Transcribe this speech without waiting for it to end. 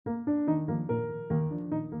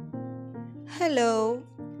Hello,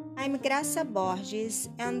 I'm Graça Borges,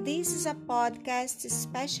 and this is a podcast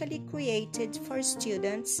specially created for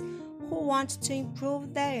students who want to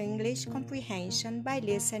improve their English comprehension by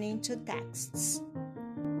listening to texts.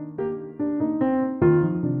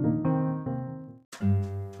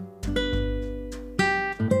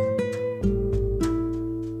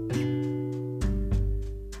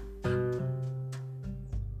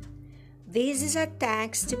 This is a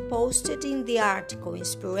text posted in the article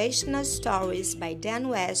Inspirational Stories by Dan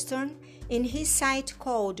Weston in his site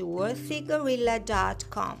called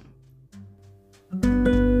worthygorilla.com.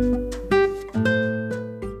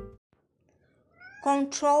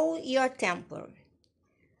 Control your temper.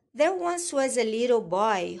 There once was a little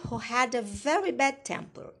boy who had a very bad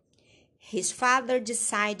temper. His father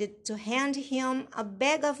decided to hand him a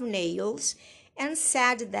bag of nails and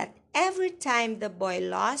said that every time the boy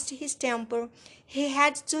lost his temper, he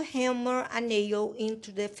had to hammer a nail into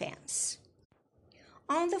the fence.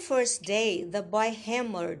 On the first day, the boy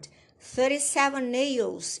hammered 37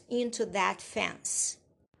 nails into that fence.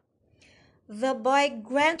 The boy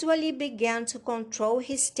gradually began to control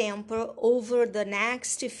his temper over the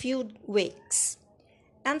next few weeks,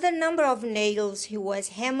 and the number of nails he was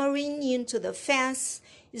hammering into the fence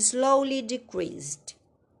slowly decreased.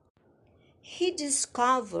 He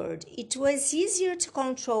discovered it was easier to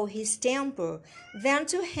control his temper than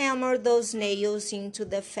to hammer those nails into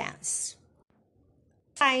the fence.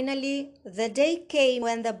 Finally, the day came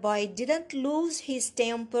when the boy didn't lose his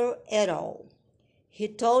temper at all. He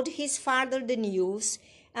told his father the news,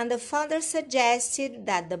 and the father suggested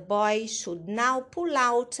that the boy should now pull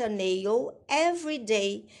out a nail every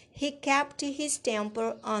day he kept his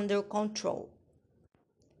temper under control.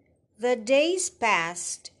 The days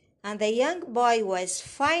passed, and the young boy was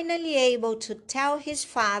finally able to tell his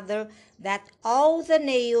father that all the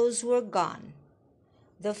nails were gone.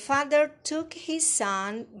 The father took his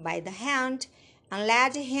son by the hand and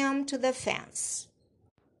led him to the fence.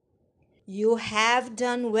 "You have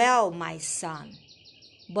done well, my son,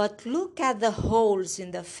 but look at the holes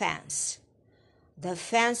in the fence. The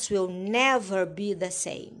fence will never be the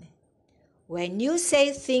same. When you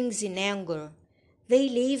say things in anger, they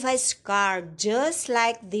leave a scar just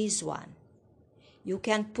like this one. You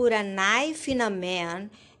can put a knife in a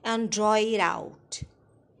man and draw it out.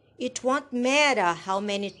 It won't matter how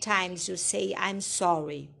many times you say, 'I'm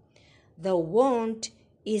sorry.' The wound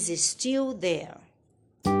is still there."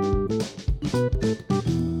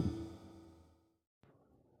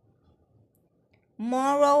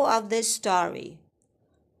 Moral of the story: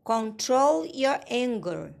 control your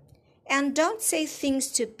anger. And don't say things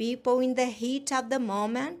to people in the heat of the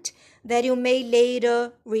moment that you may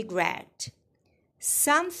later regret.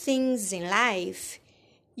 Some things in life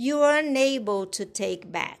you are unable to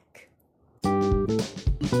take back.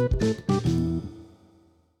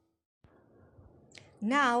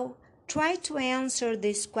 Now, try to answer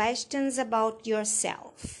these questions about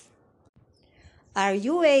yourself. Are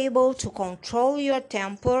you able to control your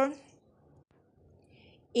temper?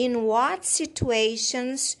 In what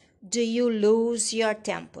situations do you lose your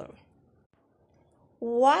temper?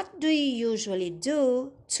 What do you usually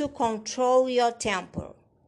do to control your temper?